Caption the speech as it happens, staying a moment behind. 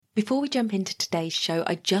Before we jump into today's show,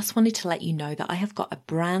 I just wanted to let you know that I have got a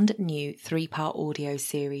brand new 3-part audio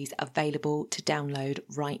series available to download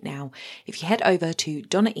right now. If you head over to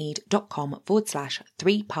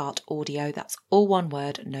donnaeade.com/3-part audio, that's all one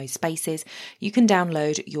word, no spaces, you can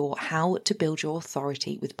download your How to Build Your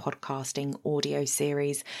Authority with Podcasting audio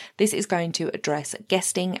series. This is going to address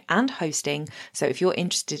guesting and hosting. So if you're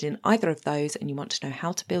interested in either of those and you want to know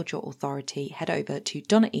how to build your authority, head over to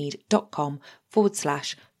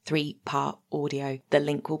donnaeade.com/3-part audio. The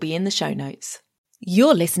link will be in the show notes.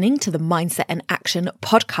 You're listening to the Mindset and Action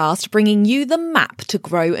podcast, bringing you the map to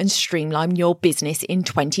grow and streamline your business in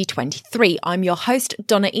 2023. I'm your host,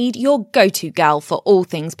 Donna Eade, your go-to gal for all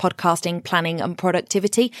things podcasting, planning and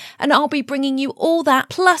productivity. And I'll be bringing you all that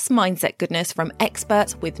plus mindset goodness from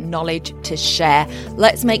experts with knowledge to share.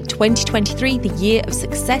 Let's make 2023 the year of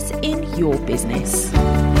success in your business.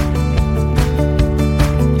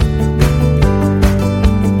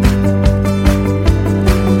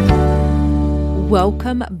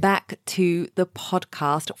 Welcome back to the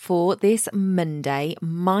podcast for this Monday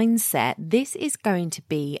Mindset. This is going to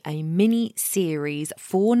be a mini series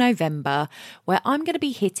for November where I'm going to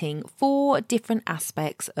be hitting 4 different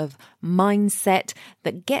aspects of mindset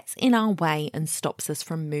that gets in our way and stops us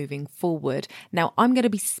from moving forward. Now, I'm going to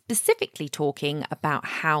be specifically talking about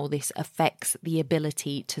how this affects the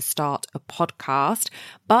ability to start a podcast,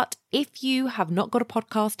 but if you have not got a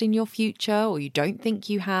podcast in your future or you don't think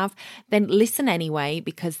you have, then listen anyway,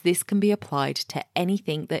 because this can be applied to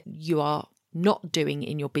anything that you are not doing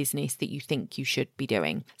in your business that you think you should be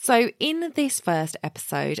doing. So in this first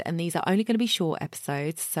episode, and these are only going to be short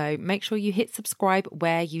episodes, so make sure you hit subscribe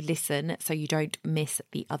where you listen so you don't miss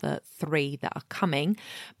the other 3 that are coming.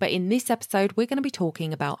 But in this episode, we're going to be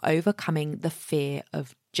talking about overcoming the fear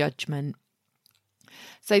of judgment.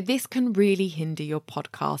 So this can really hinder your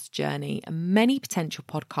podcast journey, and many potential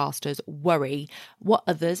podcasters worry what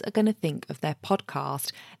others are going to think of their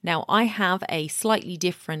podcast. Now, I have a slightly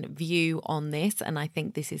different view on this, and I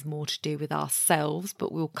think this is more to do with ourselves,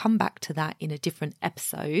 but we'll come back to that in a different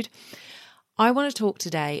episode. I want to talk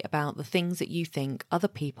today about the things that you think other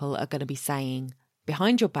people are going to be saying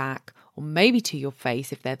behind your back, or maybe to your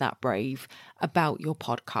face if they're that brave, about your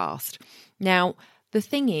podcast. Now, the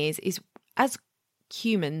thing is as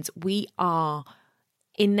humans, we are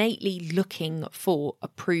innately looking for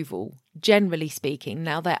approval, generally speaking.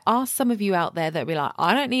 Now, there are some of you out there that will be like,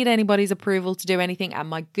 I don't need anybody's approval to do anything, and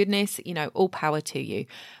my goodness, all power to you.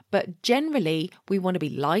 But generally, we want to be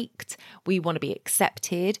liked, we want to be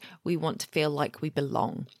accepted, we want to feel like we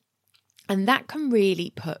belong. And that can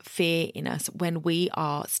really put fear in us when we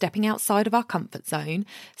are stepping outside of our comfort zone,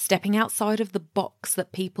 stepping outside of the box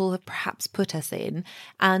that people have perhaps put us in,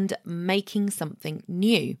 and making something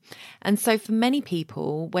new. And so for many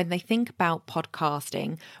people, when they think about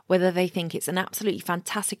podcasting, whether they think it's an absolutely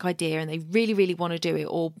fantastic idea and they really, really want to do it,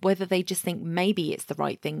 or whether they just think maybe it's the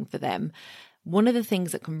right thing for them, one of the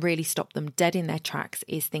things that can really stop them dead in their tracks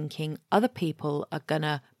is thinking other people are going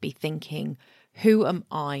to be thinking, who am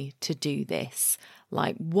I to do this?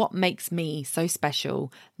 Like, what makes me so special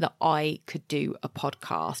that I could do a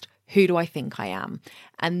podcast? Who do I think I am?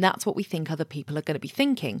 And that's what we think other people are going to be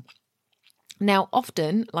thinking. Now,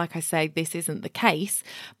 often, like I say, this isn't the case,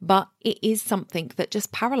 but it is something that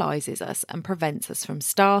just paralyzes us and prevents us from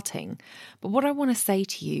starting. But what I want to say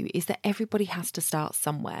to you is that everybody has to start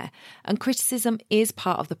somewhere, and criticism is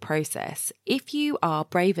part of the process. If you are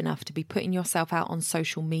brave enough to be putting yourself out on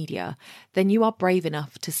social media, then you are brave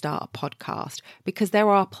enough to start a podcast, because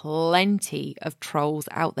there are plenty of trolls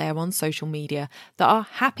out there on social media that are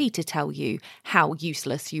happy to tell you how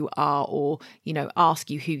useless you are, or,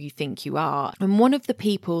 ask you who you think you are. And one of the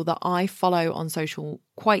people that I follow on social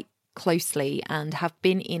quite closely and have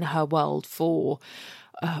been in her world for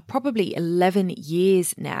probably 11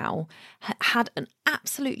 years now, had an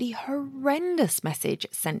absolutely horrendous message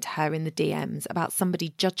sent to her in the DMs about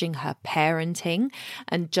somebody judging her parenting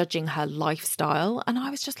and judging her lifestyle. And I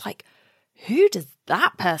was just like, who does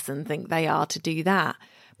that person think they are to do that?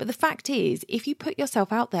 But the fact is, if you put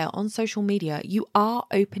yourself out there on social media, you are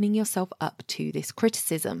opening yourself up to this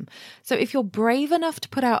criticism. So if you're brave enough to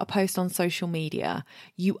put out a post on social media,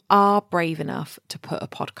 you are brave enough to put a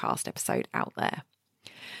podcast episode out there.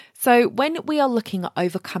 So when we are looking at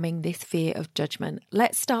overcoming this fear of judgment,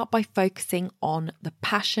 let's start by focusing on the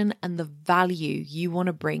passion and the value you want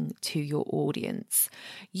to bring to your audience.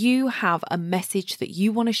 You have a message that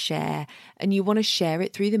you want to share, and you want to share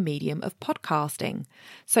it through the medium of podcasting.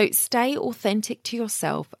 So stay authentic to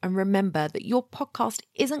yourself and remember that your podcast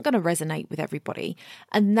isn't going to resonate with everybody,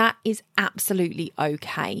 and that is absolutely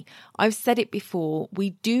okay. I've said it before,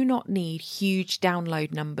 we do not need huge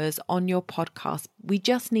download numbers on your podcast. We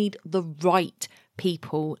just need the right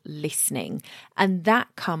people listening. And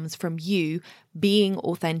that comes from you being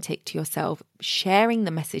authentic to yourself, sharing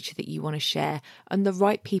the message that you want to share, and the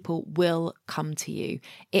right people will come to you.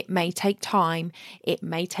 It may take time, it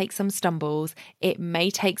may take some stumbles, it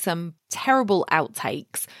may take some terrible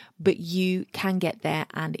outtakes, but you can get there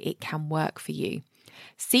and it can work for you.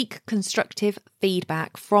 Seek constructive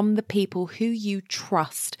feedback from the people who you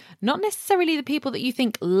trust, not necessarily the people that you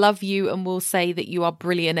think love you and will say that you are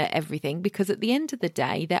brilliant at everything, because at the end of the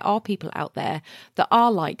day, there are people out there that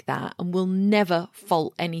are like that and will never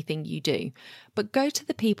fault anything you do. But go to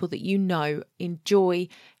the people that you know enjoy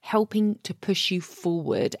helping to push you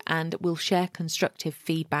forward and will share constructive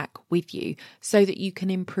feedback with you so that you can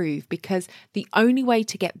improve, because the only way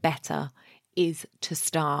to get better is to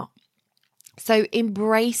start. So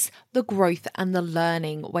embrace the growth and the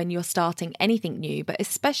learning when you're starting anything new, but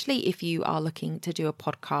especially if you are looking to do a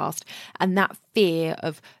podcast and that fear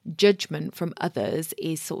of judgment from others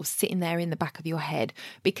is sort of sitting there in the back of your head.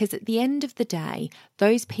 Because at the end of the day,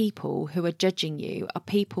 those people who are judging you are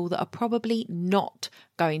people that are probably not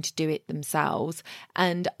going to do it themselves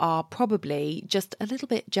and are probably just a little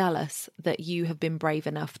bit jealous that you have been brave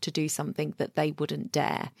enough to do something that they wouldn't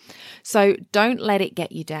dare. So don't let it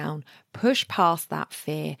get you down. Push past that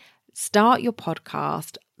fear. Start your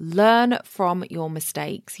podcast. Learn from your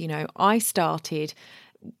mistakes. You know, I started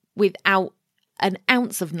without an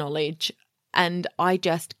ounce of knowledge and I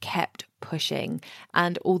just kept pushing.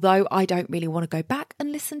 And although I don't really want to go back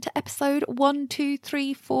and listen to episode 1, 2,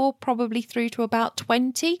 3, 4, probably through to about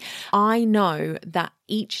 20, I know that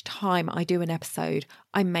each time I do an episode,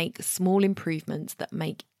 I make small improvements that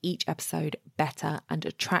make each episode better and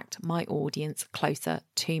attract my audience closer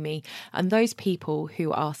to me. And those people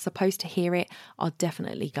who are supposed to hear it are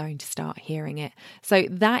definitely going to start hearing it. So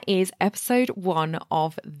that is episode 1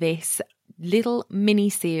 of this little mini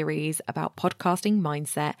series about podcasting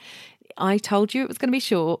mindset. I told you it was going to be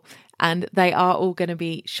short, and they are all going to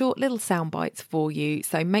be short little sound bites for you.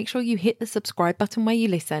 So make sure you hit the subscribe button where you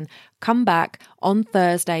listen. Come back on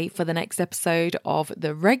Thursday for the next episode of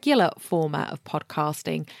the regular format of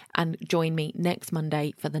podcasting, and join me next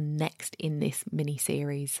Monday for the next in this mini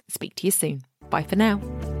series. Speak to you soon. Bye for now.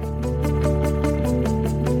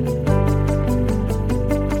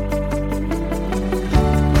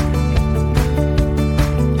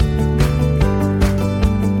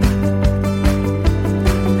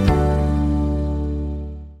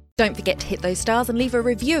 Don't forget to hit those stars and leave a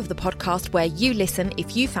review of the podcast where you listen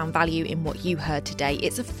if you found value in what you heard today.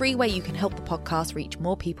 It's a free way you can help the podcast reach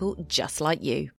more people just like you.